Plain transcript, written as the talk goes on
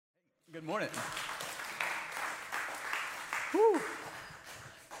Good morning. Woo.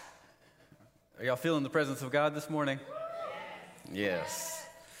 Are y'all feeling the presence of God this morning? Yes.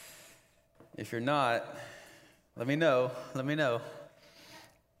 If you're not, let me know.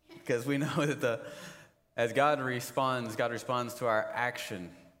 Because we know that as God responds to our action.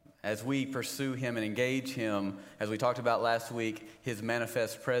 As we pursue Him and engage Him, as we talked about last week, His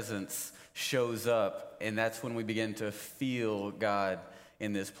manifest presence shows up, and that's when we begin to feel God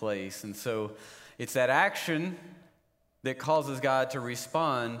in this place. And so it's that action that causes God to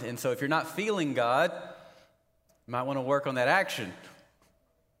respond. And so if you're not feeling God, you might want to work on that action.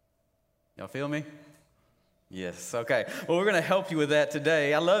 Y'all feel me? Yes. Okay. Well, we're going to help you with that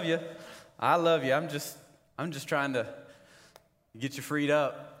today. I love you. I'm just trying to get you freed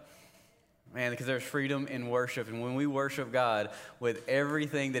up. Man, because there's freedom in worship. And when we worship God with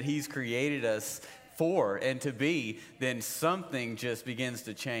everything that He's created us for and to be, then something just begins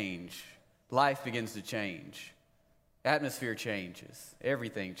to change. Life begins to change. Atmosphere changes.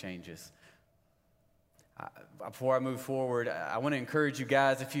 Everything changes. Before I move forward, I want to encourage you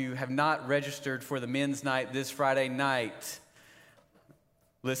guys, if you have not registered for the men's night this Friday night,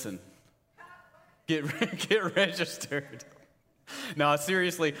 listen, get registered. No,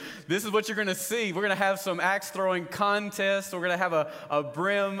 seriously, this is what you're going to see. We're going to have some axe throwing contests. We're going to have a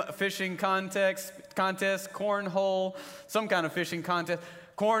brim fishing contest, cornhole, some kind of fishing contest,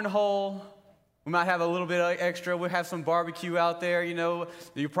 cornhole. We might have a little bit extra. We'll have some barbecue out there. You know,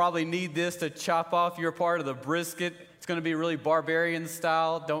 you probably need this to chop off your part of the brisket. It's going to be really barbarian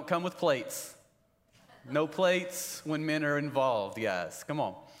style. Don't come with plates. No plates when men are involved, guys. Come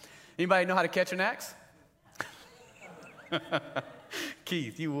on. Anybody know how to catch an axe?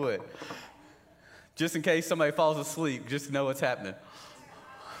 Keith, you would. Just in case somebody falls asleep, just know what's happening.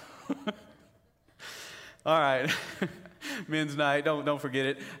 All right. Men's night, don't forget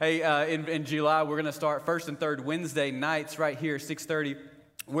it. Hey, in July, we're going to start first and third Wednesday nights right here, 6:30.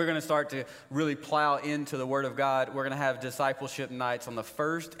 We're going to start to really plow into the Word of God. We're going to have discipleship nights on the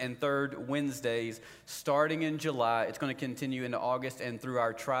first and third Wednesdays starting in July. It's going to continue into August and through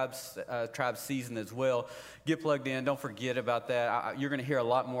our tribe season as well. Get plugged in. Don't forget about that. You're going to hear a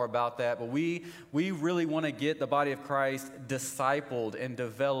lot more about that. But we really want to get the body of Christ discipled and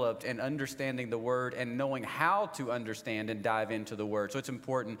developed and understanding the Word and knowing how to understand and dive into the Word. So it's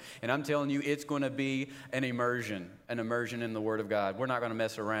important. And I'm telling you, it's going to be an immersion in the Word of God. We're not going to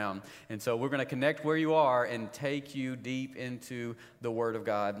mess around. And so we're going to connect where you are and take you deep into the Word of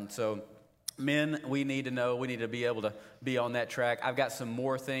God. And so men, we need to be able to be on that track. I've got some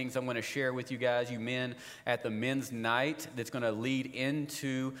more things I'm going to share with you guys, you men, at the men's night that's going to lead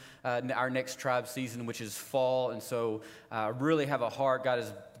into our next tribe season, which is fall. And so I really have a heart. God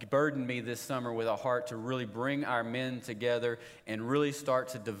has burdened me this summer with a heart to really bring our men together and really start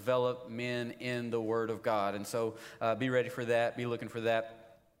to develop men in the Word of God. And so be ready for that. Be looking for that.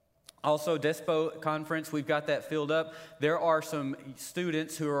 Also, Despo Conference, we've got that filled up. There are some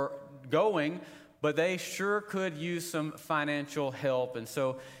students who are going, but they sure could use some financial help. And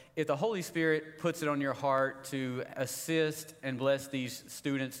so if the Holy Spirit puts it on your heart to assist and bless these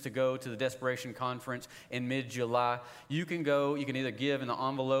students to go to the Desperation Conference in mid-July, you can go. You can either give in the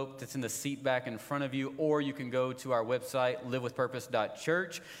envelope that's in the seat back in front of you, or you can go to our website,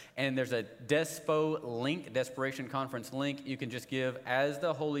 livewithpurpose.church, and there's a Despo link, Desperation Conference link. You can just give as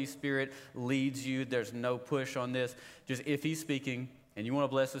the Holy Spirit leads you. There's no push on this. Just if He's speaking, and you want to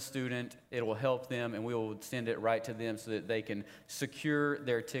bless a student, it will help them, and we will send it right to them so that they can secure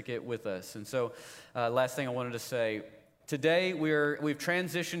their ticket with us. And so, last thing I wanted to say, today we've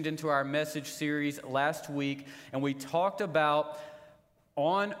transitioned into our message series last week, and we talked about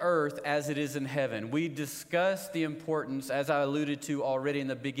on earth as it is in heaven. We discussed the importance, as I alluded to already in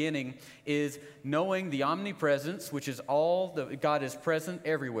the beginning, is knowing the omnipresence, which is God is present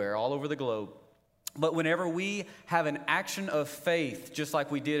everywhere, all over the globe. But whenever we have an action of faith, just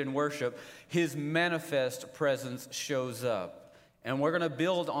like we did in worship, His manifest presence shows up. And we're going to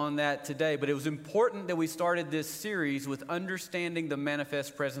build on that today. But it was important that we started this series with understanding the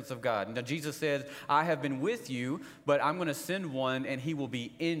manifest presence of God. Now, Jesus said, I have been with you, but I'm going to send one, and He will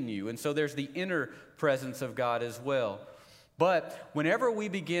be in you. And so there's the inner presence of God as well. But whenever we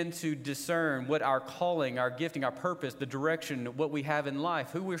begin to discern what our calling, our gifting, our purpose, the direction, what we have in life,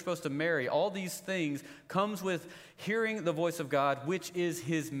 who we're supposed to marry, all these things comes with hearing the voice of God, which is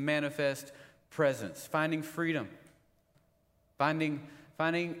His manifest presence. Finding freedom, finding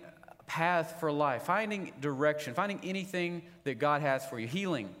a path for life, finding direction, finding anything that God has for you.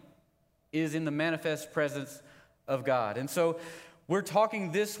 Healing is in the manifest presence of God. And so we're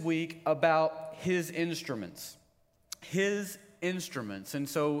talking this week about His instruments. His instruments. And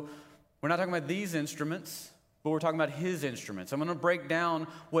so We're not talking about these instruments, but we're talking about his instruments. I'm going to break down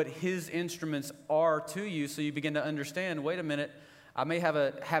what his instruments are to you so you begin to understand, wait a minute, I may have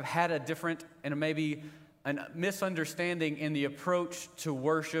had a different and maybe a misunderstanding in the approach to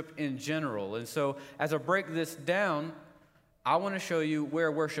worship in general. And so as I break this down, I want to show you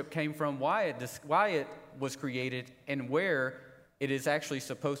where worship came from, why it was created, and where it is actually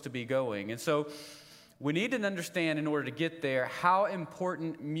supposed to be going. And so we need to understand, in order to get there, how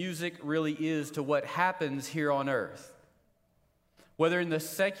important music really is to what happens here on earth. Whether in the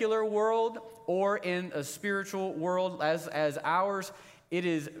secular world or in a spiritual world as ours, it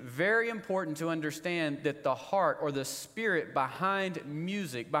is very important to understand that the heart or the spirit behind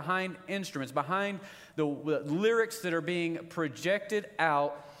music, behind instruments, behind the lyrics that are being projected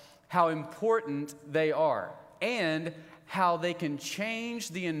out, how important they are, and how they can change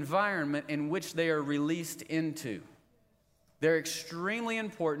the environment in which they are released into. They're extremely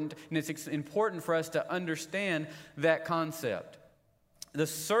important, and it's important for us to understand that concept. The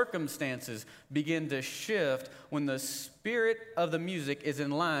circumstances begin to shift when the spirit of the music is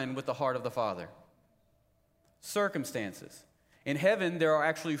in line with the heart of the Father. Circumstances. In heaven, there are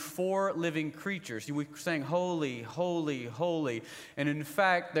actually 4 living creatures. We sang, holy, holy, holy. And in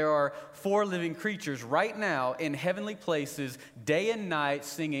fact, there are 4 living creatures right now in heavenly places, day and night,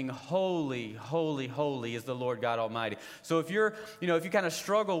 singing, holy, holy, holy is the Lord God Almighty. So if you kind of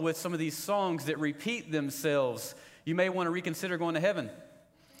struggle with some of these songs that repeat themselves, you may want to reconsider going to heaven.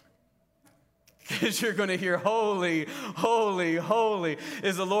 Because you're going to hear, holy, holy, holy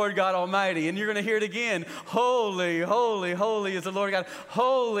is the Lord God Almighty. And you're going to hear it again, holy, holy, holy is the Lord God.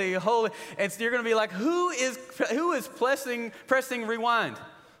 Holy, holy. And so you're going to be like, who is pressing rewind?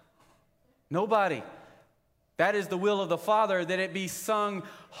 Nobody. That is the will of the Father, that it be sung,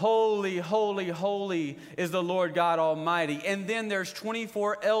 holy, holy, holy is the Lord God Almighty. And then there's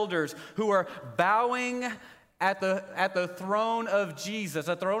 24 elders who are bowing at the throne of Jesus,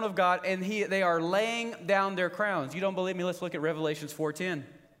 the throne of God, and they are laying down their crowns. You don't believe me? Let's look at Revelations 4:10.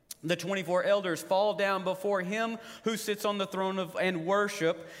 The 24 elders fall down before him who sits on the throne and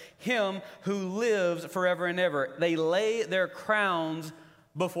worship him who lives forever and ever. They lay their crowns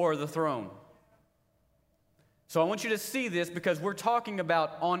before the throne. So I want you to see this, because we're talking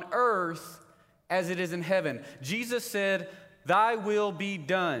about on earth as it is in heaven. Jesus said, thy will be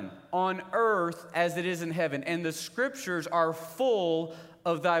done on earth as it is in heaven. And the scriptures are full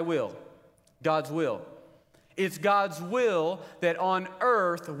of thy will, God's will. It's God's will that on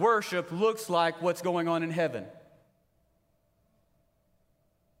earth worship looks like what's going on in heaven.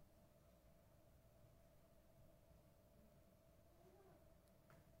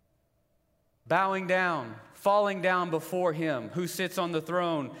 Bowing down, falling down before him who sits on the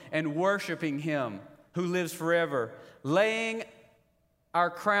throne and worshiping him who lives forever. Laying our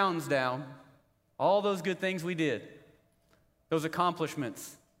crowns down, all those good things we did, those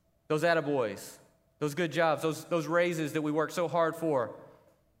accomplishments, those attaboys, those good jobs, those raises that we worked so hard for,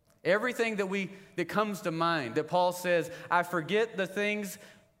 everything that comes to mind, that Paul says, I forget the things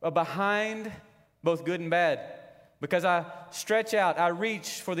behind, both good and bad, because I stretch out, I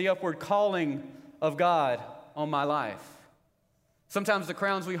reach for the upward calling of God on my life. Sometimes the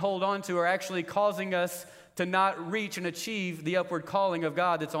crowns we hold on to are actually causing us to not reach and achieve the upward calling of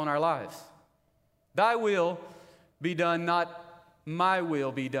God that's on our lives. Thy will be done, not my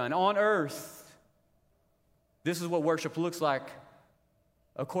will be done. On earth, this is what worship looks like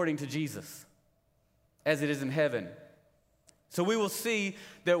according to Jesus, as it is in heaven. So we will see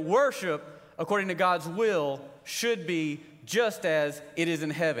that worship, according to God's will, should be just as it is in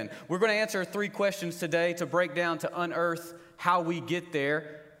heaven. We're going to answer 3 questions today to break down, to unearth how we get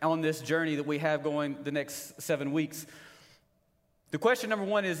there on this journey that we have going the next 7 weeks. The question number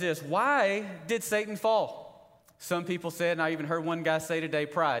 1 is this: why did Satan fall? Some people said, and I even heard one guy say today,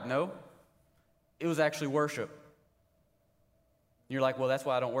 pride. No, it was actually worship. You're like, well, that's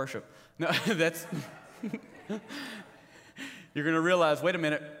why I don't worship. No, that's... You're going to realize, wait a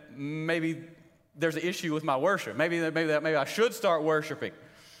minute, maybe there's an issue with my worship. Maybe I should start worshiping.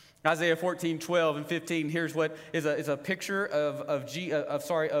 Isaiah 14:12 and 15. Here's what is a picture of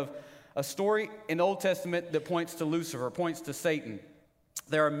a story in the Old Testament that points to Lucifer, points to Satan.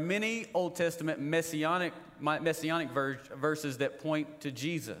 There are many Old Testament messianic verses that point to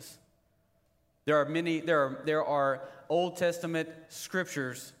Jesus. There are Old Testament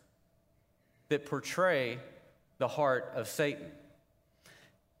scriptures that portray the heart of Satan.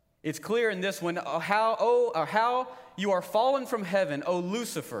 It's clear in this one, how you are fallen from heaven, O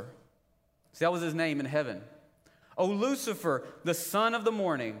Lucifer. See, that was his name in heaven. O Lucifer, the son of the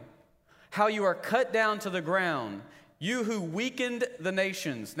morning, how you are cut down to the ground, You who weakened the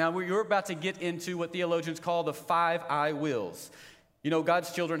nations. Now, you're about to get into what theologians call the 5 I wills. You know,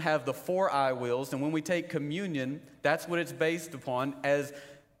 God's children have the 4 I wills, and when we take communion, that's what it's based upon. As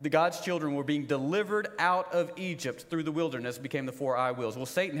God's children were being delivered out of Egypt through the wilderness, became the 4 I wills. Well,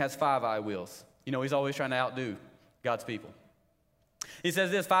 Satan has 5 I wills. You know, he's always trying to outdo God's people. He says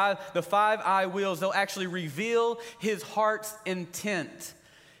this, the 5 I wills, they'll actually reveal his heart's intent.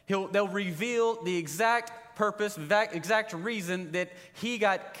 They'll reveal the exact purpose, exact reason that he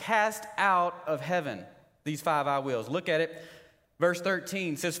got cast out of heaven. These 5 I wills. Look at it. Verse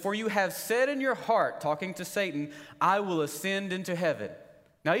 13 says, for you have said in your heart, talking to Satan, I will ascend into heaven.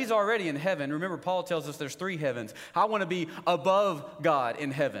 Now, he's already in heaven. Remember, Paul tells us there's 3 heavens. I want to be above God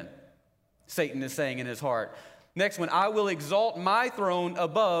in heaven, Satan is saying in his heart. Next one, I will exalt my throne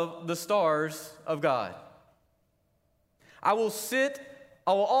above the stars of God. I will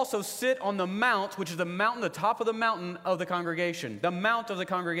also sit on the mount, which is the mountain, the top of the mountain of the congregation, the mount of the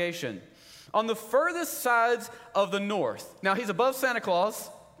congregation, on the furthest sides of the north. Now, he's above Santa Claus,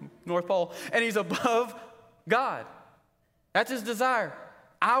 North Pole, and he's above God. That's his desire.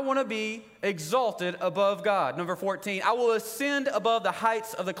 I want to be exalted above God. Number 14, I will ascend above the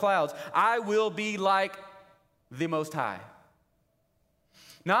heights of the clouds. I will be like the Most High.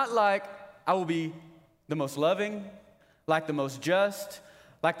 Not like I will be the most loving, like the most just,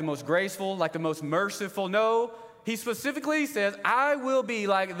 like the most graceful, like the most merciful. No, he specifically says, I will be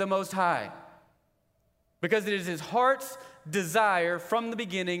like the Most High. Because it is his heart's desire from the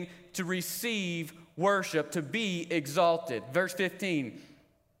beginning to receive worship, to be exalted. Verse 15,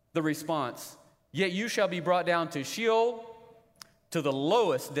 the response, yet you shall be brought down to Sheol, to the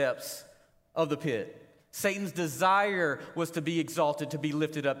lowest depths of the pit. Satan's desire was to be exalted, to be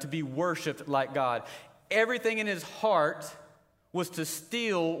lifted up, to be worshiped like God. Everything in his heart was to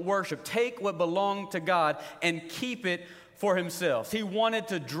steal worship, take what belonged to God and keep it for himself. He wanted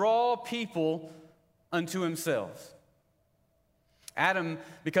to draw people unto himself. Adam,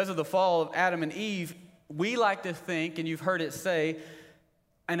 because of the fall of Adam and Eve, we like to think, and you've heard it say,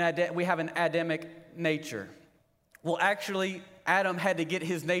 we have an Adamic nature. Well, actually, Adam had to get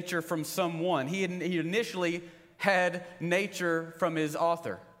his nature from someone. He initially had nature from his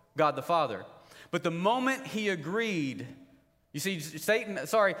author, God the Father. But the moment he agreed, you see,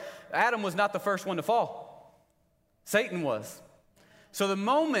 Adam was not the first one to fall. Satan was. So the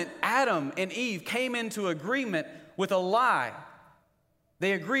moment Adam and Eve came into agreement with a lie,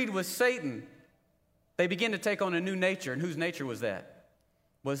 they agreed with Satan, they began to take on a new nature. And whose nature was that?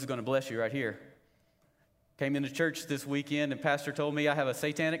 Well, this is going to bless you right here. Came into church this weekend and pastor told me I have a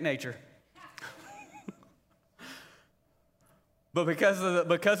satanic nature. But because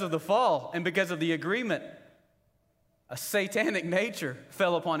of the fall and because of the agreement, a satanic nature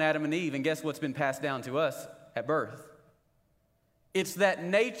fell upon Adam and Eve. And guess what's been passed down to us at birth? It's that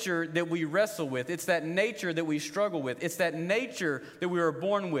nature that we wrestle with. It's that nature that we struggle with. It's that nature that we were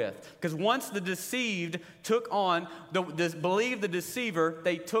born with. Because once the deceived believed the deceiver,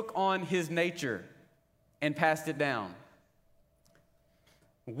 they took on his nature and passed it down.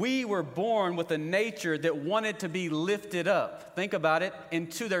 We were born with a nature that wanted to be lifted up. Think about it.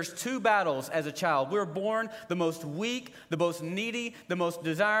 There's 2 battles as a child. We're born the most weak, the most needy, the most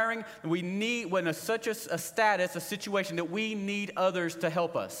desiring. We need, when such a status, a situation that we need others to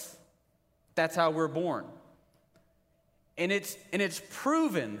help us. That's how we're born. And it's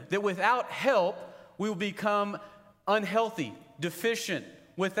proven that without help, we will become unhealthy, deficient,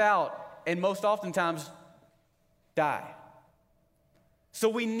 and most oftentimes die. So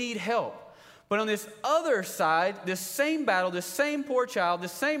we need help. But on this other side, this same battle, this same poor child,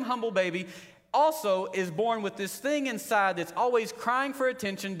 this same humble baby also is born with this thing inside that's always crying for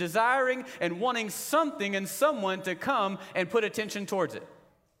attention, desiring and wanting something and someone to come and put attention towards it.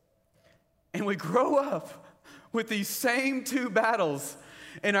 And we grow up with these same 2 battles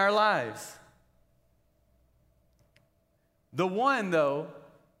in our lives. The one, though,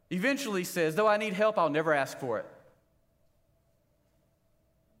 eventually says, though I need help, I'll never ask for it.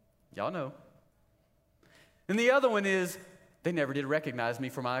 Y'all know. And the other one is, they never did recognize me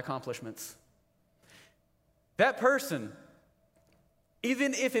for my accomplishments. That person,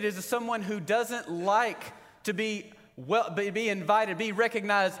 even if it is someone who doesn't like to be invited, be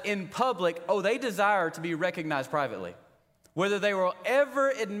recognized in public, they desire to be recognized privately. Whether they will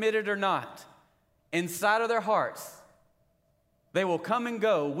ever admit it or not, inside of their hearts, they will come and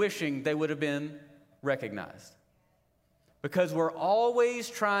go wishing they would have been recognized. Because we're always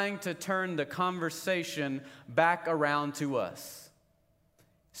trying to turn the conversation back around to us.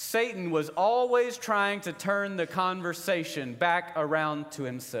 Satan was always trying to turn the conversation back around to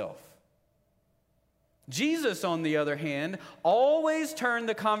himself. Jesus, on the other hand, always turned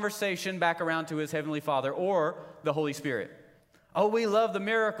the conversation back around to his heavenly Father or the Holy Spirit. Oh, we love the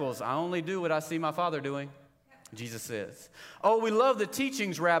miracles. I only do what I see my Father doing, Jesus says. Oh, we love the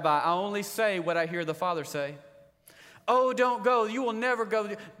teachings, Rabbi. I only say what I hear the Father say. Oh, don't go. You will never go.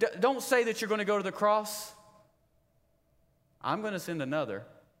 Don't say that you're going to go to the cross. I'm going to send another,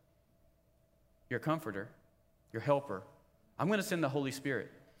 your comforter, your helper. I'm going to send the Holy Spirit.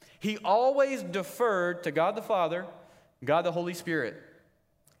 He always deferred to God the Father, God the Holy Spirit.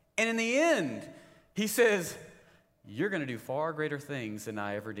 And in the end, he says, you're going to do far greater things than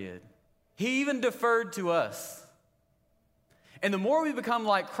I ever did. He even deferred to us. And the more we become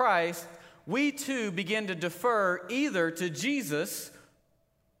like Christ, we too begin to defer either to Jesus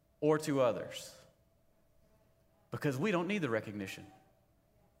or to others. Because we don't need the recognition.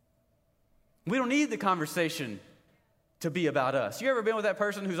 We don't need the conversation to be about us. You ever been with that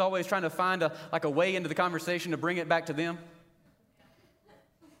person who's always trying to find a way into the conversation to bring it back to them?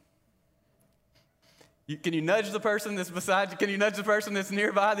 Can you nudge the person that's beside you? Can you nudge the person that's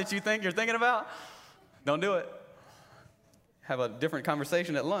nearby that you think you're thinking about? Don't do it. Have a different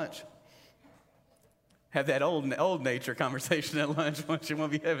conversation at lunch. Have that old nature conversation at lunch once you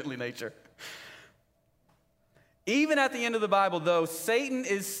want to be heavenly nature. Even at the end of the Bible, though, Satan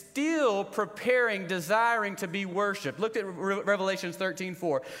is still preparing, desiring to be worshiped. Look at Revelations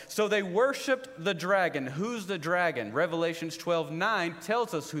 13:4. So they worshiped the dragon. Who's the dragon? Revelations 12:9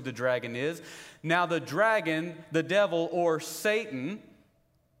 tells us who the dragon is. Now the dragon, the devil, or Satan,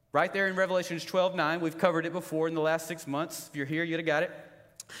 right there in Revelations 12:9, we've covered it before in the last 6 months. If you're here, you'd have got it.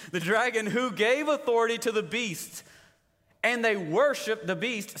 The dragon who gave authority to the beast, and they worshiped the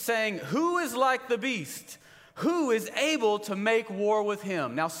beast, saying, who is like the beast? Who is able to make war with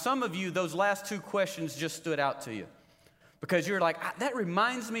him? Now, some of you, those last two questions just stood out to you because you're like, that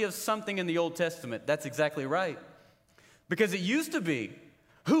reminds me of something in the Old Testament. That's exactly right. Because it used to be,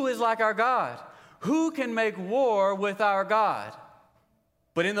 who is like our God? Who can make war with our God?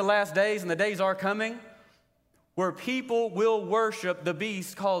 But in the last days, and the days are coming, where people will worship the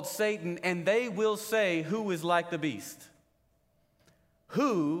beast called Satan, and they will say, who is like the beast?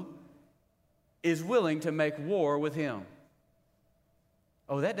 Who is willing to make war with him?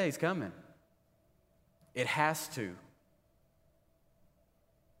 Oh, that day's coming. It has to.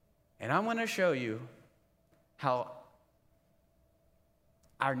 And I'm going to show you how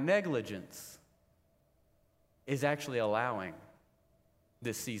our negligence is actually allowing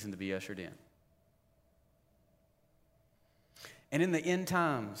this season to be ushered in. And in the end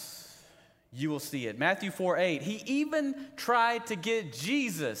times, you will see it. Matthew 4:8, he even tried to get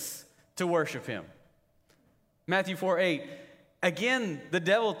Jesus to worship him. Matthew 4:8, again, the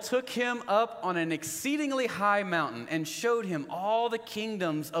devil took him up on an exceedingly high mountain and showed him all the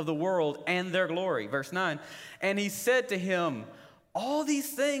kingdoms of the world and their glory. Verse 9, and he said to him, all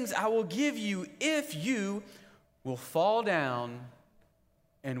these things I will give you if you will fall down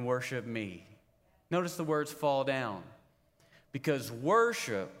and worship me. Notice the words fall down, because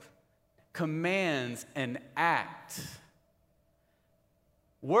worship commands an act.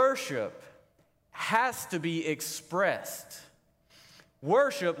 Worship has to be expressed.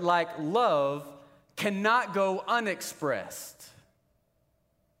 Worship, like love, cannot go unexpressed.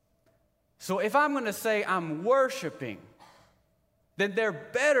 So if I'm going to say I'm worshiping, then there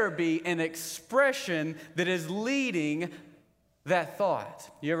better be an expression that is leading that thought.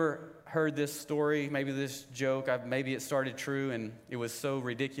 You ever heard this story, maybe this joke? Maybe it started true and it was so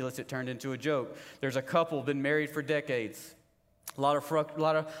ridiculous it turned into a joke. There's a couple been married for decades. A lot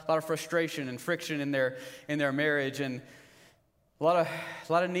of frustration and friction in their marriage, and a lot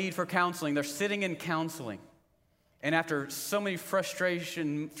of need for counseling. They're sitting in counseling, and after so many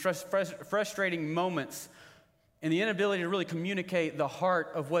frustrating moments, and the inability to really communicate the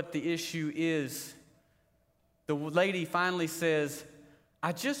heart of what the issue is, the lady finally says,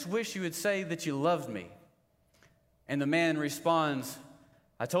 "I just wish you would say that you loved me." And the man responds,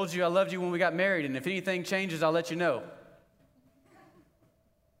 "I told you I loved you when we got married, and if anything changes, I'll let you know."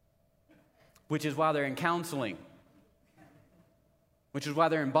 Which is why they're in counseling. Which is why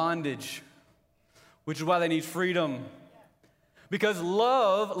they're in bondage. Which is why they need freedom. Because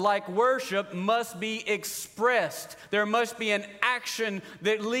love, like worship, must be expressed. There must be an action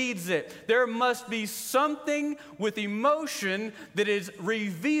that leads it. There must be something with emotion that is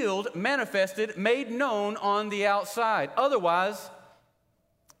revealed, manifested, made known on the outside. Otherwise,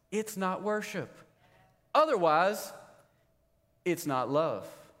 it's not worship. Otherwise, it's not love.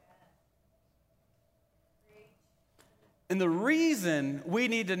 And the reason we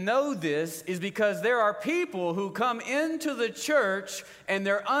need to know this is because there are people who come into the church and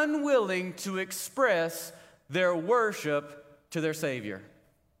they're unwilling to express their worship to their Savior.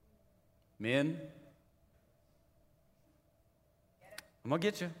 Men, I'm going to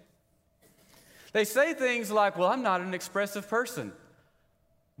get you. They say things like, well, I'm not an expressive person.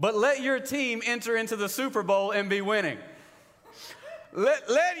 But let your team enter into the Super Bowl and be winning.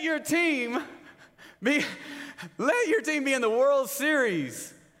 Let your team be in the World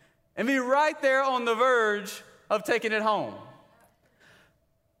Series and be right there on the verge of taking it home.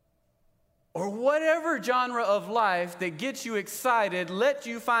 Or whatever genre of life that gets you excited, let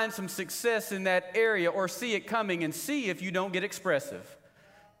you find some success in that area or see it coming and see if you don't get expressive.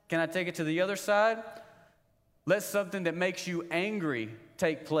 Can I take it to the other side? Let something that makes you angry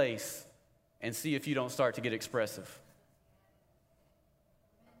take place and see if you don't start to get expressive.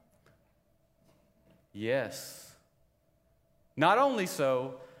 Yes. Not only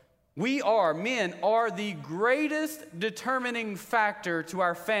so, men are the greatest determining factor to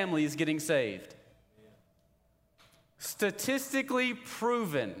our families getting saved. Statistically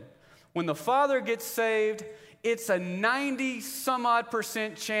proven, when the father gets saved, it's a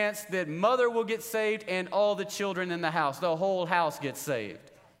 90-some-odd% chance that mother will get saved and all the children in the house, the whole house gets saved.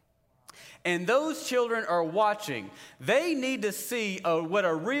 And those children are watching. They need to see what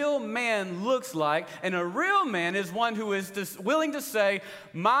a real man looks like. And a real man is one who is willing to say,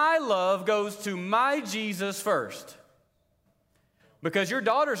 my love goes to my Jesus first. Because your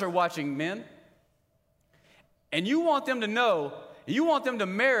daughters are watching, men. And you want them to know, you want them to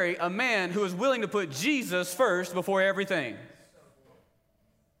marry a man who is willing to put Jesus first before everything.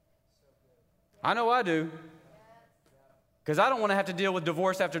 I know I do. Because I don't want to have to deal with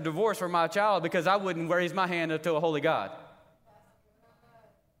divorce after divorce for my child because I wouldn't raise my hand up to a holy God.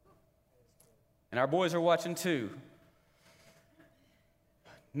 And our boys are watching too.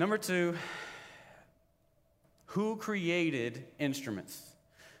 Number 2, who created instruments?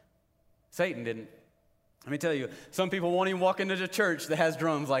 Satan didn't. Let me tell you, some people won't even walk into the church that has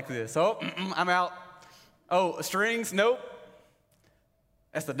drums like this. Oh, I'm out. Oh, strings? Nope.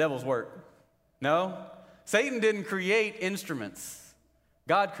 That's the devil's work. No. Satan didn't create instruments.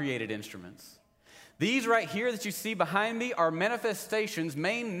 God created instruments. These right here that you see behind me are manifestations,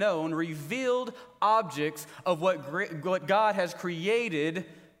 made known, revealed objects of what God has created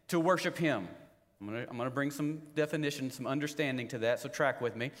to worship Him. I'm going to bring some definition, some understanding to that, so track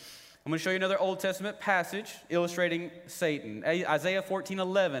with me. I'm going to show you another Old Testament passage illustrating Satan. Isaiah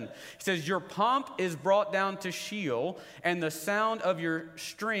 14:11. It says, your pomp is brought down to Sheol, and the sound of your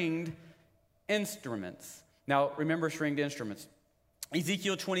stringed instruments. Now, remember stringed instruments.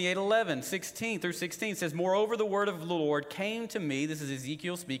 Ezekiel 28:11, 16 through 16 says, moreover, the word of the Lord came to me, this is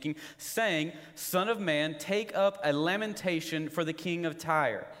Ezekiel speaking, saying, Son of man, take up a lamentation for the king of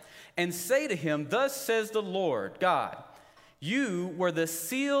Tyre, and say to him, thus says the Lord God, you were the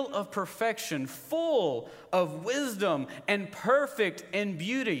seal of perfection, full of wisdom and perfect in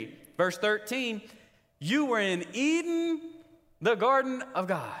beauty. Verse 13, you were in Eden, the garden of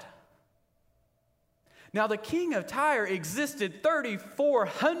God. Now, the king of Tyre existed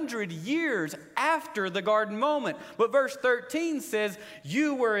 3,400 years after the garden moment. But verse 13 says,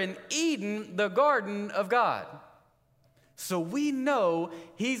 you were in Eden, the garden of God. So we know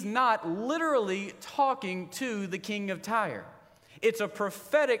he's not literally talking to the king of Tyre. It's a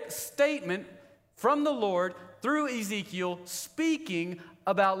prophetic statement from the Lord through Ezekiel speaking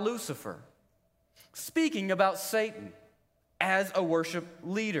about Lucifer, speaking about Satan as a worship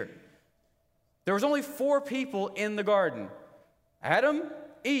leader. There was only 4 people in the garden: Adam,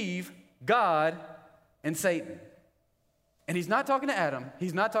 Eve, God, and Satan. And he's not talking to Adam,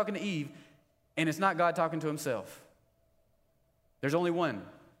 he's not talking to Eve, and it's not God talking to himself. There's only one,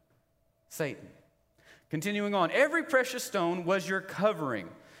 Satan. Continuing on, every precious stone was your covering: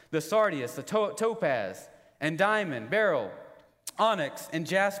 the sardius, the topaz, and diamond, beryl, onyx, and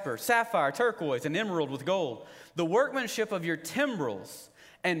jasper, sapphire, turquoise, and emerald with gold. The workmanship of your timbrels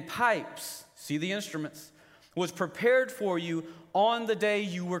and pipes, see the instruments, was prepared for you on the day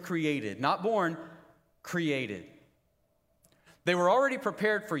you were created. Not born, created. They were already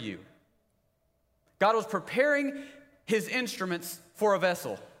prepared for you. God was preparing his instruments for a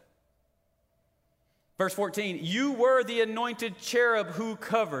vessel. Verse 14, you were the anointed cherub who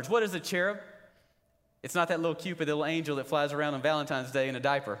covers. What is a cherub? It's not that little Cupid, little angel that flies around on Valentine's Day in a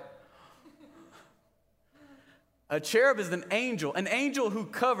diaper. A cherub is an angel who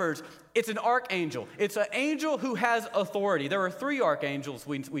covers. It's an archangel. It's an angel who has authority. There are 3 archangels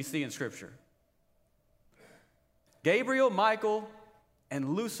we see in Scripture: Gabriel, Michael,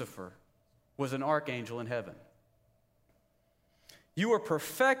 and Lucifer was an archangel in heaven. You were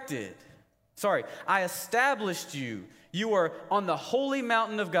perfected. Sorry, I established you. You were on the holy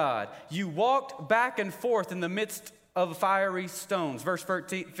mountain of God. You walked back and forth in the midst of fiery stones. Verse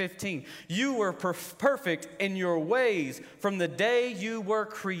 15. You were perfect in your ways from the day you were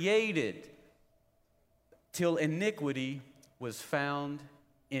created till iniquity was found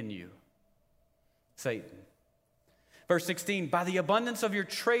in you. Satan. Verse 16. By the abundance of your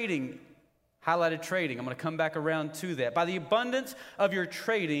trading, highlighted trading. I'm going to come back around to that. By the abundance of your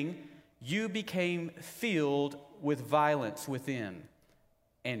trading, you became filled with violence within,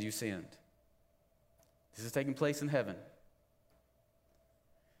 and you sinned. This is taking place in heaven.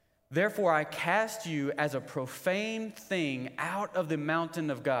 Therefore, I cast you as a profane thing out of the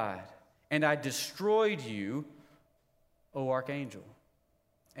mountain of God, and I destroyed you, O archangel,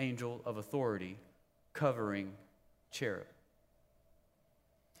 angel of authority, covering cherub.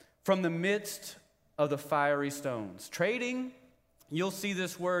 From the midst of the fiery stones. Trading, you'll see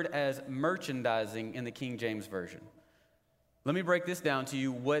this word as merchandising in the King James Version. Let me break this down to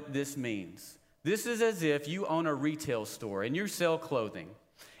you what this means. This is as if you own a retail store and you sell clothing,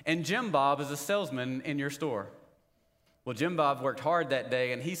 and Jim Bob is a salesman in your store. Well, Jim Bob worked hard that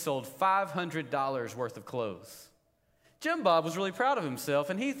day and he sold $500 worth of clothes. Jim Bob was really proud of himself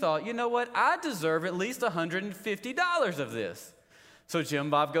and he thought, you know what, I deserve at least $150 of this. So Jim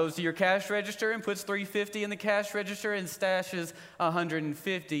Bob goes to your cash register and puts $350 in the cash register and stashes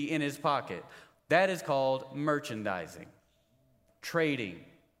 $150 in his pocket. That is called merchandising, trading.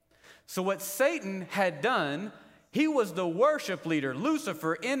 So what Satan had done, he was the worship leader,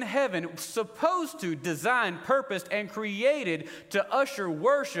 Lucifer, in heaven, supposed to design, purposed, and created to usher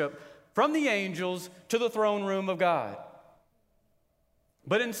worship from the angels to the throne room of God.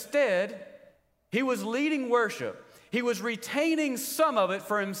 But instead, he was leading worship. He was retaining some of it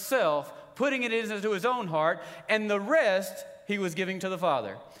for himself, putting it into his own heart, and the rest he was giving to the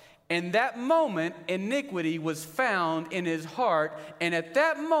Father. In that moment, iniquity was found in his heart, and at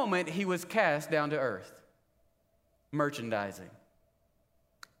that moment, he was cast down to earth. Merchandising.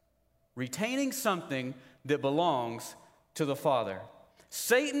 Retaining something that belongs to the Father.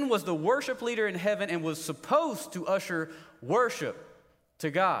 Satan was the worship leader in heaven and was supposed to usher worship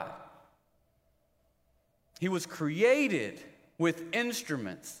to God. He was created with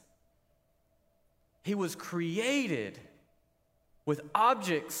instruments. He was created with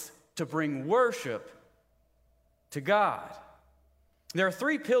objects to bring worship to God. There are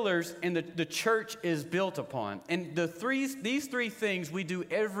three pillars and the church is built upon. And these three things we do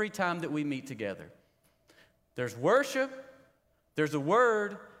every time that we meet together. There's worship, there's a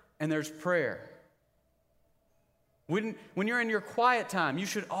word, and there's prayer. When you're in your quiet time, you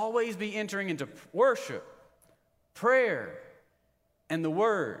should always be entering into worship, prayer, and the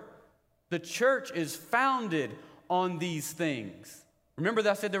word. The church is founded on these things. Remember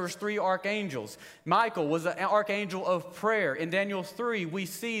that I said there was three archangels. Michael was an archangel of prayer. In Daniel 3, we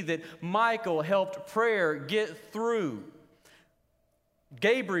see that Michael helped prayer get through.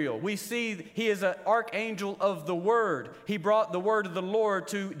 Gabriel, we see he is an archangel of the word. He brought the word of the Lord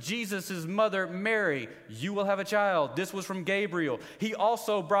to Jesus' mother, Mary. You will have a child. This was from Gabriel. He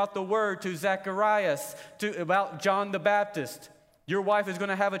also brought the word to Zacharias about John the Baptist. Your wife is going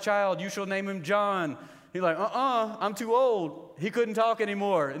to have a child. You shall name him John. He's like, I'm too old. He couldn't talk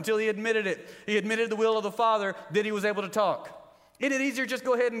anymore until he admitted it. He admitted the will of the Father, then he was able to talk. Isn't it easier just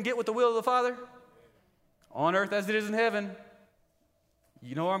go ahead and get with the will of the Father? On earth as it is in heaven.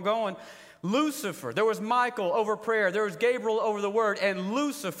 You know where I'm going. Lucifer, there was Michael over prayer, there was Gabriel over the word, and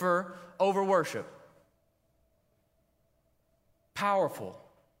Lucifer over worship. Powerful.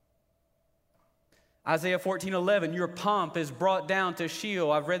 Isaiah 14:11, your pomp is brought down to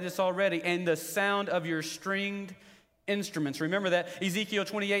Sheol. I've read this already. And the sound of your stringed instruments. Remember that. Ezekiel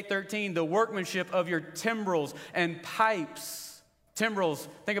 28:13, the workmanship of your timbrels and pipes. Timbrels,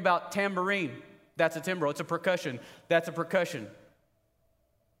 think about tambourine. That's a timbrel. It's a percussion. That's a percussion.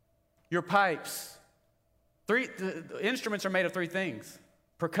 Your pipes. The instruments are made of three things.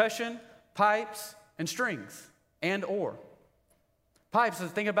 Percussion, pipes, and strings, and or. Pipes,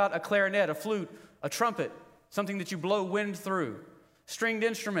 think about a clarinet, a flute, a trumpet, something that you blow wind through. Stringed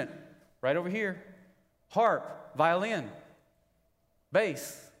instrument, right over here. Harp, violin,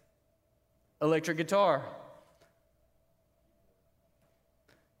 bass, electric guitar.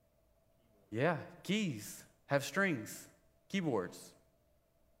 Yeah, keys have strings, keyboards.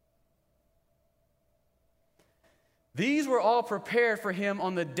 These were all prepared for him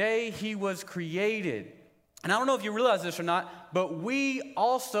on the day he was created. And I don't know if you realize this or not, but we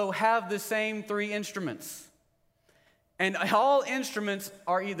also have the same three instruments. And all instruments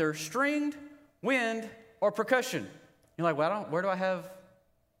are either stringed, wind, or percussion. You're like, well, where do I have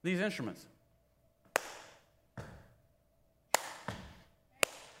these instruments?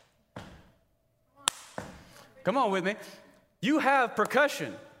 Come on with me. You have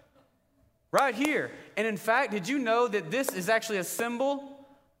percussion right here. And in fact, did you know that this is actually a symbol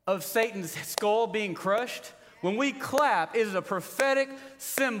of Satan's skull being crushed? When we clap, it is a prophetic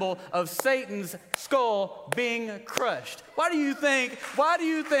symbol of Satan's skull being crushed. Why do you think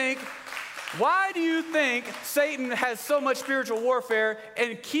Satan has so much spiritual warfare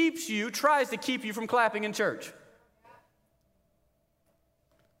and tries to keep you from clapping in church?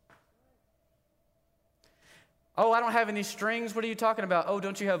 Oh, I don't have any strings. What are you talking about? Oh,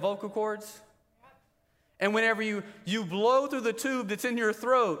 don't you have vocal cords? And whenever you blow through the tube that's in your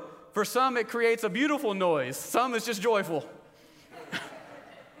throat, for some it creates a beautiful noise. Some is just joyful.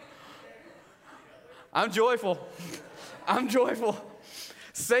 I'm joyful. I'm joyful.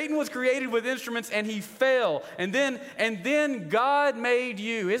 Satan was created with instruments and he fell. And then God made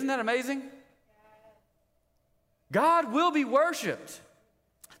you. Isn't that amazing? God will be worshiped.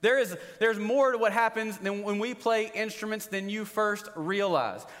 There's more to what happens than when we play instruments than you first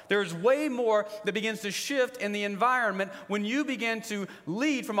realize. There's way more that begins to shift in the environment when you begin to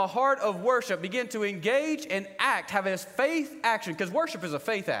lead from a heart of worship, begin to engage and act, have a faith action, because worship is a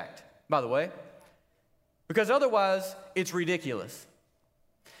faith act, by the way, because otherwise it's ridiculous.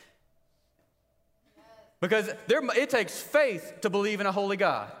 Because it takes faith to believe in a holy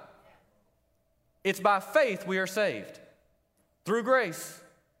God. It's by faith we are saved, through grace.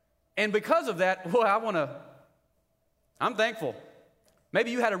 And because of that, I'm thankful.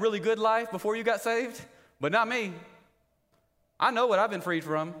 Maybe you had a really good life before you got saved, but not me. I know what I've been freed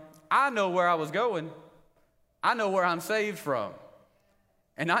from. I know where I was going. I know where I'm saved from.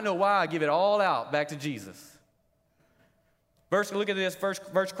 And I know why I give it all out back to Jesus. Look at this, 1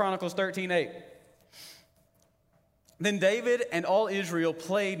 Chronicles 13:8. Then David and all Israel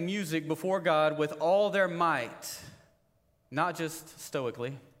played music before God with all their might, not just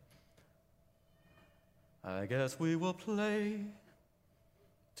stoically. I guess we will play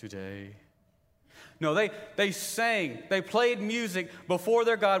today. No, they sang, they played music before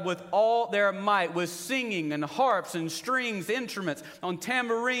their God with all their might, with singing and harps and strings, instruments, on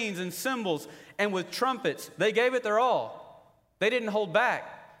tambourines and cymbals, and with trumpets. They gave it their all. They didn't hold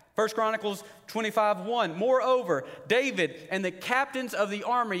back. 1 Chronicles 25:1. Moreover, David and the captains of the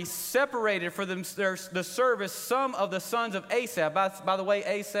army separated for the service some of the sons of Asaph. By the way,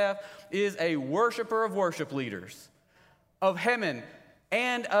 Asaph is a worshiper of worship leaders, of Heman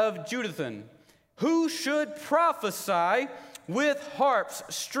and of Jeduthun, who should prophesy with harps,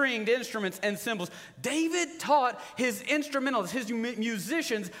 stringed instruments, and cymbals. David taught his instrumentalists, his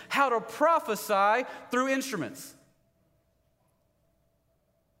musicians, how to prophesy through instruments.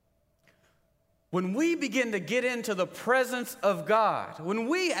 When we begin to get into the presence of God, when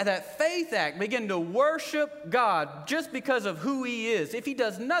we, at that faith act, begin to worship God just because of who He is, if He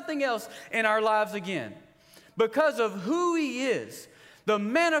does nothing else in our lives again, because of who He is, the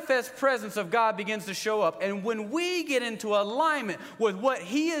manifest presence of God begins to show up. And when we get into alignment with what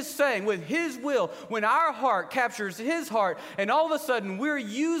He is saying, with His will, when our heart captures His heart, and all of a sudden we're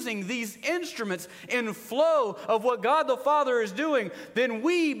using these instruments in flow of what God the Father is doing, then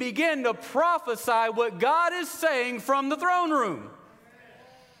we begin to prophesy what God is saying from the throne room.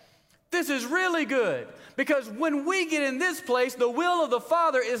 This is really good. Because when we get in this place, the will of the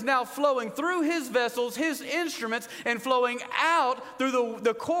Father is now flowing through His vessels, His instruments, and flowing out through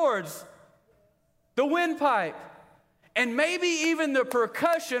the chords, the windpipe, and maybe even the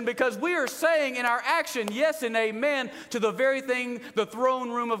percussion, because we are saying in our action yes and amen to the very thing the throne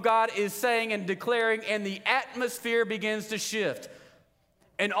room of God is saying and declaring, and the atmosphere begins to shift.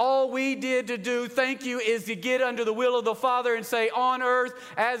 And all we did to do, thank you, is to get under the will of the Father and say, on earth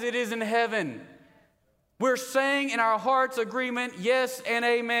as it is in heaven. We're saying in our heart's agreement, yes and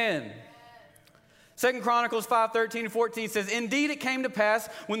amen. 2 Chronicles 5:13-14 says, indeed it came to pass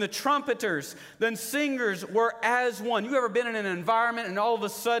when the trumpeters, the singers were as one. You ever been in an environment and all of a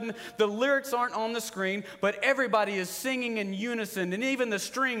sudden the lyrics aren't on the screen, but everybody is singing in unison, and even the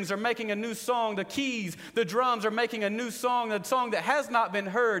strings are making a new song, the keys, the drums are making a new song, a song that has not been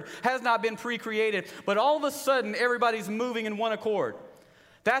heard, has not been pre-created, but all of a sudden everybody's moving in one accord.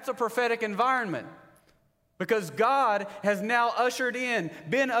 That's a prophetic environment. Because God has now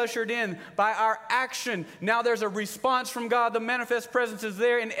been ushered in by our action. Now there's a response from God. The manifest presence is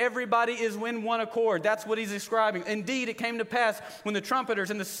there, and everybody is in one accord. That's what he's describing. Indeed, it came to pass when the trumpeters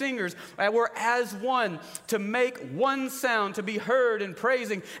and the singers were as one to make one sound, to be heard in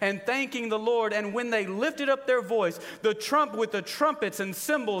praising and thanking the Lord. And when they lifted up their voice, with the trumpets and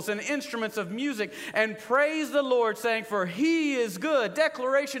cymbals and instruments of music, and praised the Lord, saying, for he is good.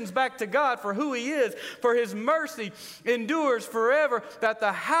 Declarations back to God for who he is, for his mercy endures forever, that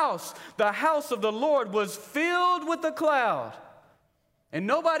the house of the Lord was filled with a cloud. And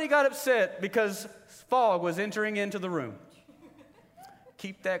nobody got upset because fog was entering into the room.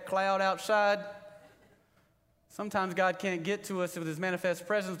 Keep that cloud outside. Sometimes God can't get to us with his manifest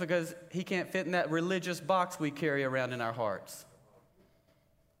presence because he can't fit in that religious box we carry around in our hearts.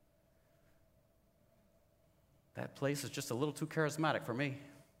 That place is just a little too charismatic for me.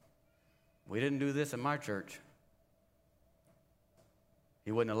 We didn't do this in my church.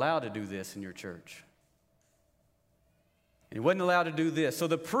 He wasn't allowed to do this in your church. And he wasn't allowed to do this. So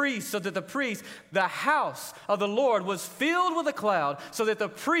the house of the Lord was filled with a cloud, so that the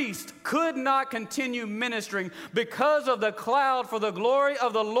priest could not continue ministering because of the cloud, for the glory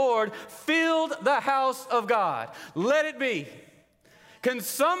of the Lord filled the house of God. Let it be. Can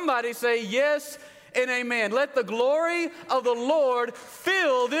somebody say yes and amen? Let the glory of the Lord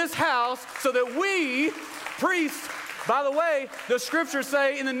fill this house so that we, priests, by the way, the scriptures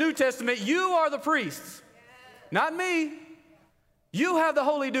say in the New Testament, you are the priests, not me. You have the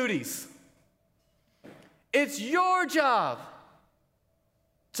holy duties. It's your job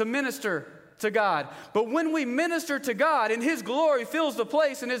to minister to God. But when we minister to God and his glory fills the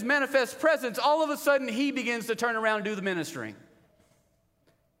place and his manifest presence, all of a sudden he begins to turn around and do the ministering.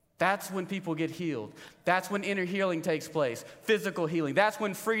 That's when people get healed. That's when inner healing takes place, physical healing. That's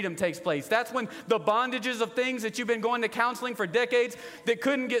when freedom takes place. That's when the bondages of things that you've been going to counseling for decades that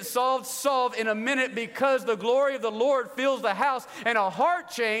couldn't get solved in a minute because the glory of the Lord fills the house, and a heart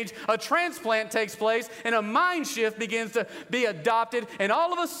change, a transplant takes place, and a mind shift begins to be adopted, and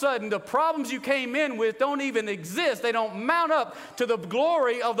all of a sudden the problems you came in with don't even exist. They don't mount up to the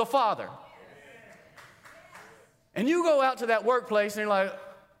glory of the Father. And you go out to that workplace and you're like,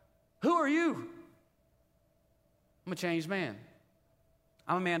 who are you? I'm a changed man.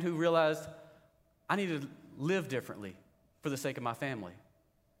 I'm a man who realized I need to live differently for the sake of my family,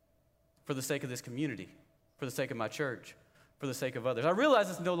 for the sake of this community, for the sake of my church, for the sake of others. I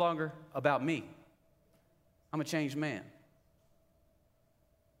realize it's no longer about me. I'm a changed man.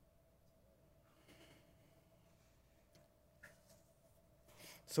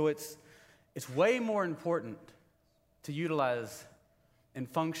 So it's way more important to utilize and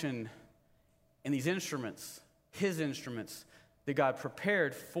function in these instruments, his instruments, that God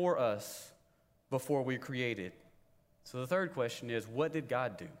prepared for us before we created. So the third question is, what did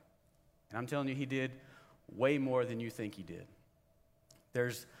God do? And I'm telling you, he did way more than you think he did.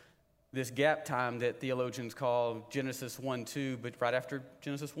 There's this gap time that theologians call Genesis 1:2, but right after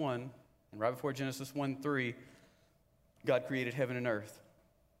Genesis 1, and right before Genesis 1:3, God created heaven and earth.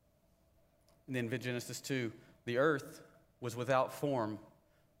 And then Genesis 2, the earth was without form,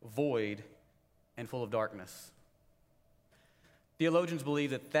 void, and full of darkness. Theologians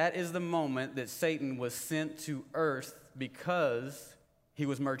believe that that is the moment that Satan was sent to earth because he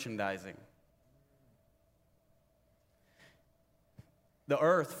was merchandising. The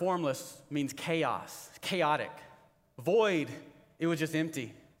earth, formless, means chaos, chaotic. Void, it was just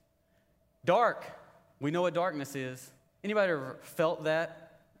empty. Dark, we know what darkness is. Anybody ever felt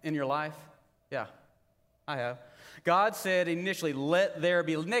that in your life? Yeah, I have. God said initially, let there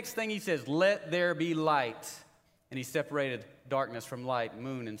be. Next thing he says, let there be light. And he separated darkness from light,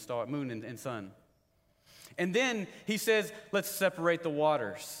 moon and sun. And then he says, let's separate the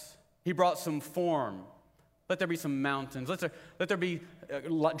waters. He brought some form. Let there be some mountains. Let there be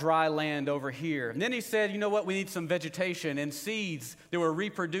dry land over here. And then he said, you know what? We need some vegetation, and seeds that were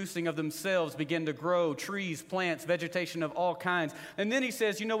reproducing of themselves begin to grow, trees, plants, vegetation of all kinds. And then he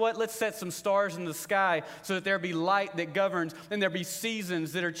says, you know what? Let's set some stars in the sky so that there be light that governs, and there be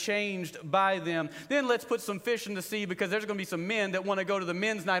seasons that are changed by them. Then let's put some fish in the sea, because there's going to be some men that want to go to the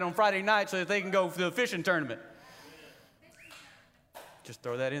men's night on Friday night so that they can go to the fishing tournament. Just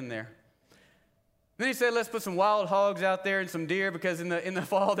throw that in there. Then he said, let's put some wild hogs out there and some deer, because in the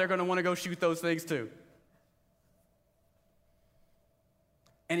fall they're going to want to go shoot those things too.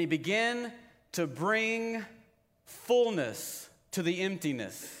 And he began to bring fullness to the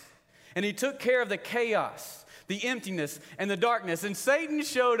emptiness. And he took care of the chaos, the emptiness, and the darkness. And Satan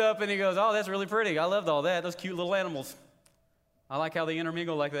showed up and he goes, oh, that's really pretty. I loved all that. Those cute little animals. I like how they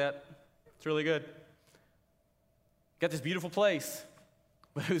intermingle like that. It's really good. Got this beautiful place,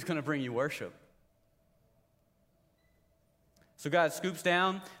 but who's going to bring you worship? So God scoops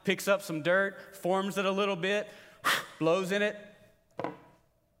down, picks up some dirt, forms it a little bit, blows in it.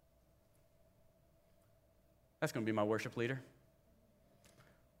 That's going to be my worship leader.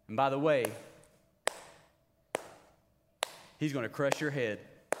 And by the way, he's going to crush your head.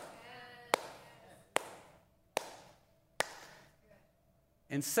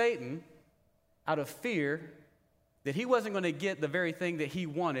 And Satan, out of fear that he wasn't going to get the very thing that he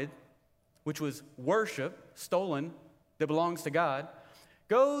wanted, which was worship, stolen, that belongs to God,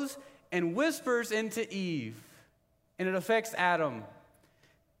 goes and whispers into Eve, and it affects Adam.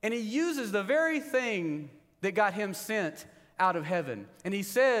 And he uses the very thing that got him sent out of heaven. And he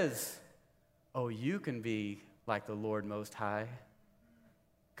says, oh, you can be like the Lord Most High,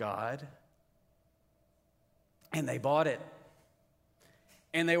 God. And they bought it.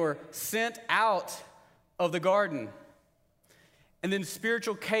 And they were sent out of the garden. And then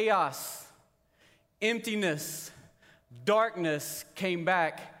spiritual chaos, emptiness, darkness came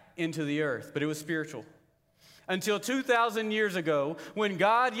back into the earth, but it was spiritual. Until 2,000 years ago, when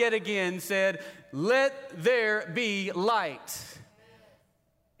God yet again said, let there be light.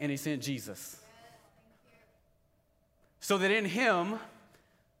 And he sent Jesus. So that in him,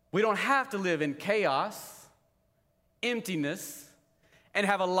 we don't have to live in chaos, emptiness, and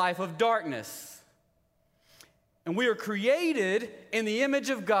have a life of darkness. And we are created in the image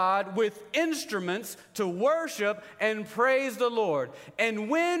of God with instruments to worship and praise the Lord. And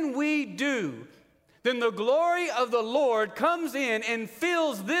when we do, then the glory of the Lord comes in and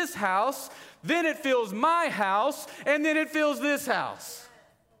fills this house, then it fills my house, and then it fills this house.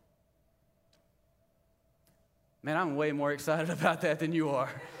 Man, I'm way more excited about that than you are.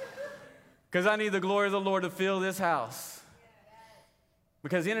 Because I need the glory of the Lord to fill this house.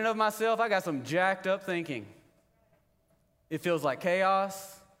 Because in and of myself, I got some jacked up thinking. It feels like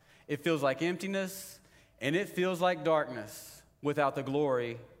chaos, it feels like emptiness, and it feels like darkness without the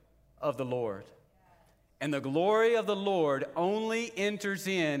glory of the Lord. And the glory of the Lord only enters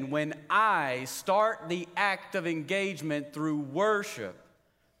in when I start the act of engagement through worship,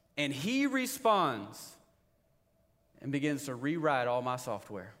 and he responds and begins to rewrite all my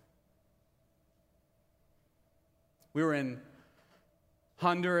software. We were in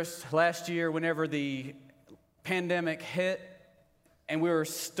Honduras last year whenever the pandemic hit, and we were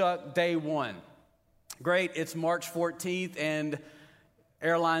stuck day one. Great, it's March 14th, and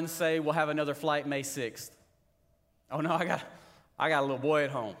airlines say we'll have another flight May 6th. Oh no, I got a little boy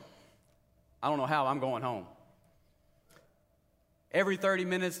at home. I don't know how I'm going home. Every 30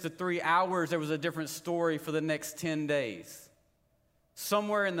 minutes to 3 hours, there was a different story for the next 10 days.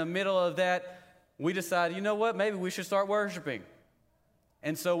 Somewhere in the middle of that, we decided, you know what, maybe we should start worshiping.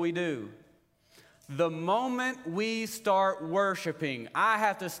 And so we do. The moment we start worshiping, I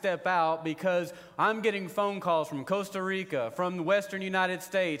have to step out because I'm getting phone calls from Costa Rica, from the Western United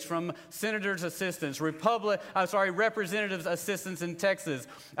States, from senators' assistants, representatives' assistants in Texas,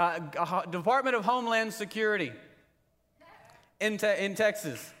 Department of Homeland Security in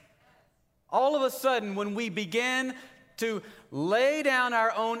Texas. All of a sudden, when we begin to lay down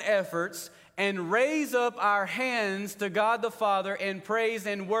our own efforts and raise up our hands to God the Father in praise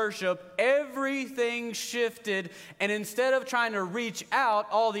and worship, everything shifted, and instead of trying to reach out,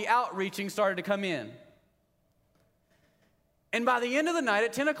 all the outreaching started to come in. And by the end of the night,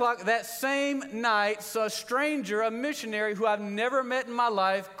 at 10 o'clock, that same night, a stranger, a missionary who I've never met in my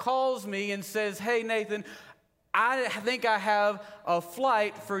life, calls me and says, hey, Nathan, I think I have a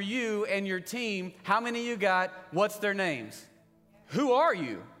flight for you and your team. How many you got? What's their names? Who are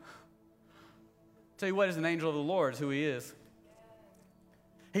you? Tell you what, is an angel of the Lord is who he is.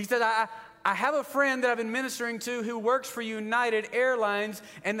 He said, I have a friend that I've been ministering to who works for United Airlines,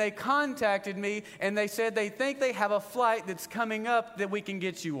 and they contacted me, and they said they think they have a flight that's coming up that we can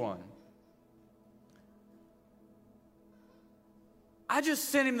get you on. I just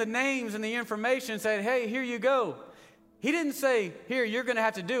sent him the names and the information and said, hey, here you go. He didn't say, here, you're going to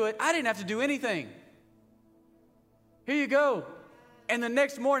have to do it. I didn't have to do anything. Here you go. And the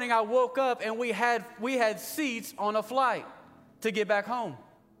next morning I woke up and we had seats on a flight to get back home.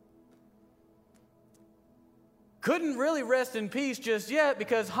 Couldn't really rest in peace just yet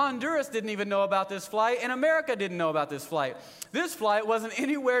because Honduras didn't even know about this flight and America didn't know about this flight. This flight wasn't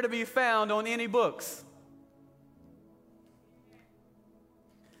anywhere to be found on any books.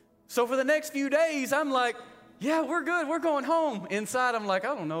 So for the next few days, I'm like, yeah, we're good. We're going home. Inside, I'm like,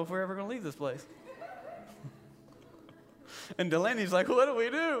 I don't know if we're ever going to leave this place. And Delaney's like, what do we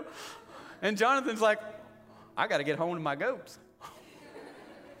do? And Jonathan's like, I got to get home to my goats.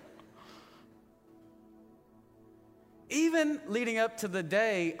 even leading up to the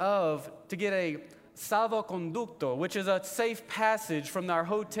day to get a salvoconducto, which is a safe passage from our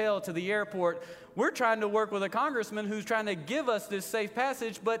hotel to the airport. We're trying to work with a congressman who's trying to give us this safe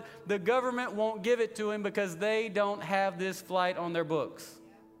passage, but the government won't give it to him because they don't have this flight on their books.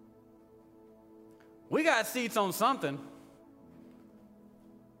 We got seats on something.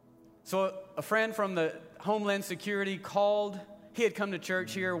 So a friend from the Homeland Security called. He had come to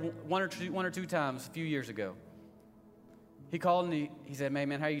church here one or two times a few years ago. He called and he said,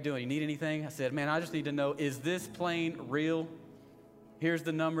 man, how you doing? You need anything? I said, man, I just need to know, is this plane real? Here's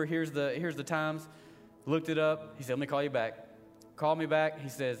the number, here's the times. Looked it up. He said, let me call you back. Called me back. He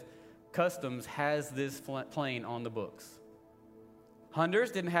says, Customs has this plane on the books.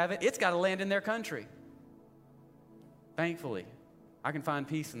 Honduras didn't have it. It's got to land in their country. Thankfully, I can find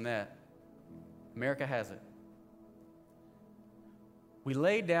peace in that. America has it. We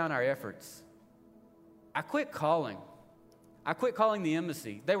laid down our efforts. I quit calling the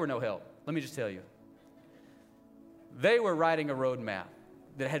embassy. They were no help. Let me just tell you. They were writing a roadmap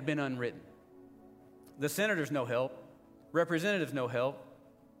that had been unwritten. The senators, no help. Representatives, no help.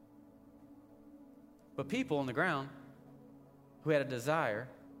 But people on the ground who had a desire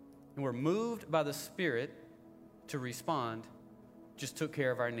and were moved by the Spirit to respond just took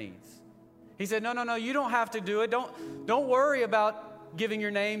care of our needs. He said, no, you don't have to do it. Don't worry about giving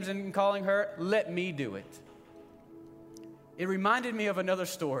your names and calling her. Let me do it. It reminded me of another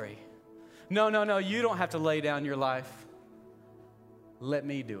story. No, you don't have to lay down your life. Let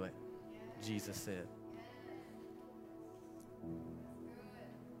me do it, Jesus said.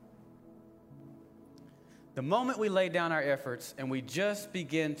 The moment we lay down our efforts and we just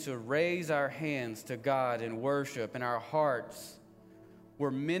begin to raise our hands to God in worship and our hearts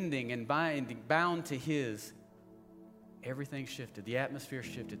were mending and bound to His, everything shifted. The atmosphere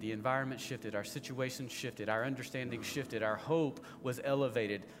shifted. The environment shifted. Our situation shifted. Our understanding shifted. Our hope was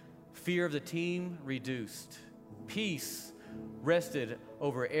elevated. Fear of the team reduced. Peace rested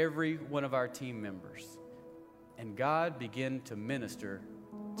over every one of our team members. And God began to minister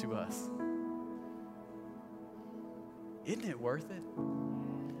to us. Isn't it worth it?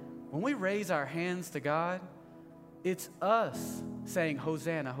 When we raise our hands to God, it's us saying,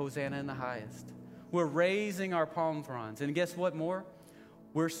 Hosanna, Hosanna in the highest. We're raising our palm fronds. And guess what more?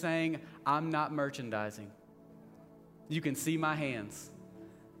 We're saying, I'm not merchandising. You can see my hands.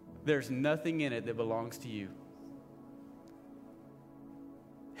 There's nothing in it that belongs to you.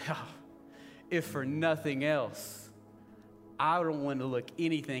 If for nothing else, I don't want to look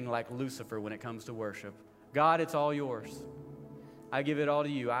anything like Lucifer when it comes to worship. God, it's all yours. I give it all to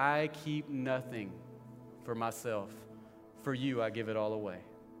you. I keep nothing for myself. For you, I give it all away.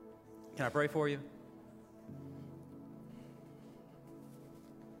 Can I pray for you?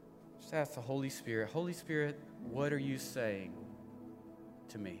 Just ask the Holy Spirit, Holy Spirit, what are you saying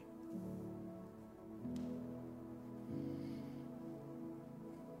to me?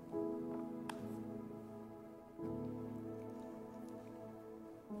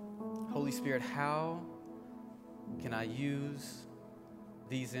 Holy Spirit, how can I use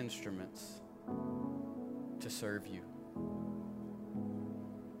these instruments to serve you?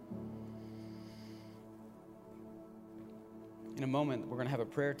 In a moment, we're going to have a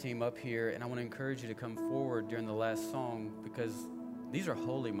prayer team up here, and I want to encourage you to come forward during the last song because these are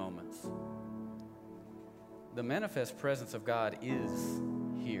holy moments. The manifest presence of God is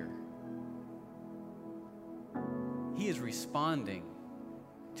here. He is responding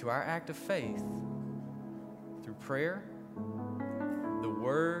to our act of faith through prayer, the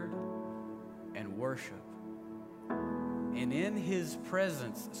word, and worship. And in His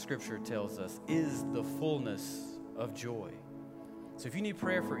presence, Scripture tells us, is the fullness of joy. So if you need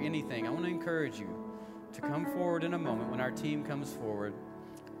prayer for anything, I want to encourage you to come forward in a moment when our team comes forward.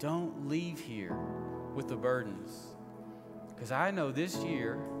 Don't leave here with the burdens. Because I know this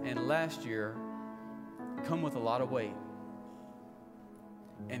year and last year come with a lot of weight.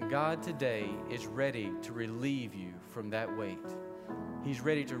 And God today is ready to relieve you from that weight. He's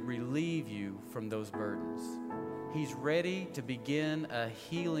ready to relieve you from those burdens. He's ready to begin a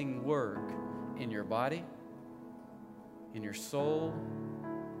healing work in your body, in your soul,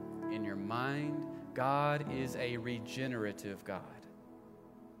 in your mind. God is a regenerative God.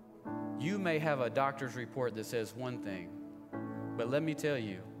 You may have a doctor's report that says one thing, but let me tell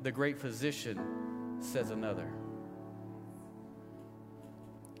you, the great physician says another.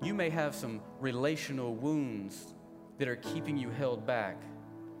 You may have some relational wounds that are keeping you held back,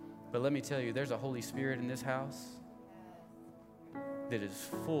 but let me tell you, there's a Holy Spirit in this house that is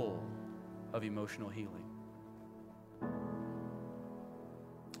full of emotional healing.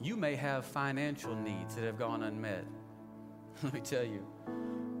 You may have financial needs that have gone unmet. Let me tell you,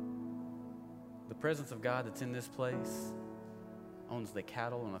 the presence of God that's in this place owns the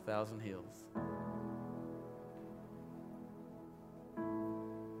cattle on 1,000 hills.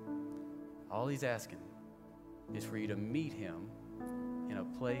 All he's asking is for you to meet him in a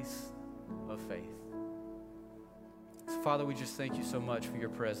place of faith. So Father, we just thank you so much for your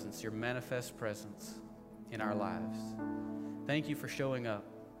presence, your manifest presence in our lives. Thank you for showing up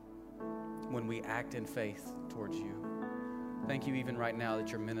when we act in faith towards you. Thank you even right now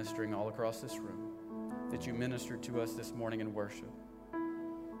that you're ministering all across this room, that you ministered to us this morning in worship.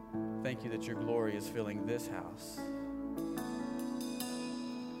 Thank you that your glory is filling this house.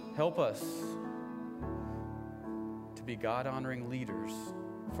 Help us to be God-honoring leaders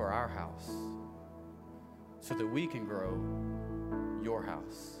for our house so that we can grow your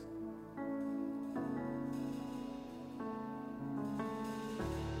house.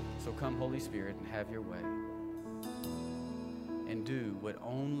 So come, Holy Spirit, and have your way. And do what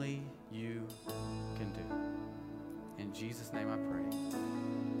only you can do. In Jesus' name I pray.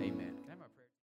 Amen.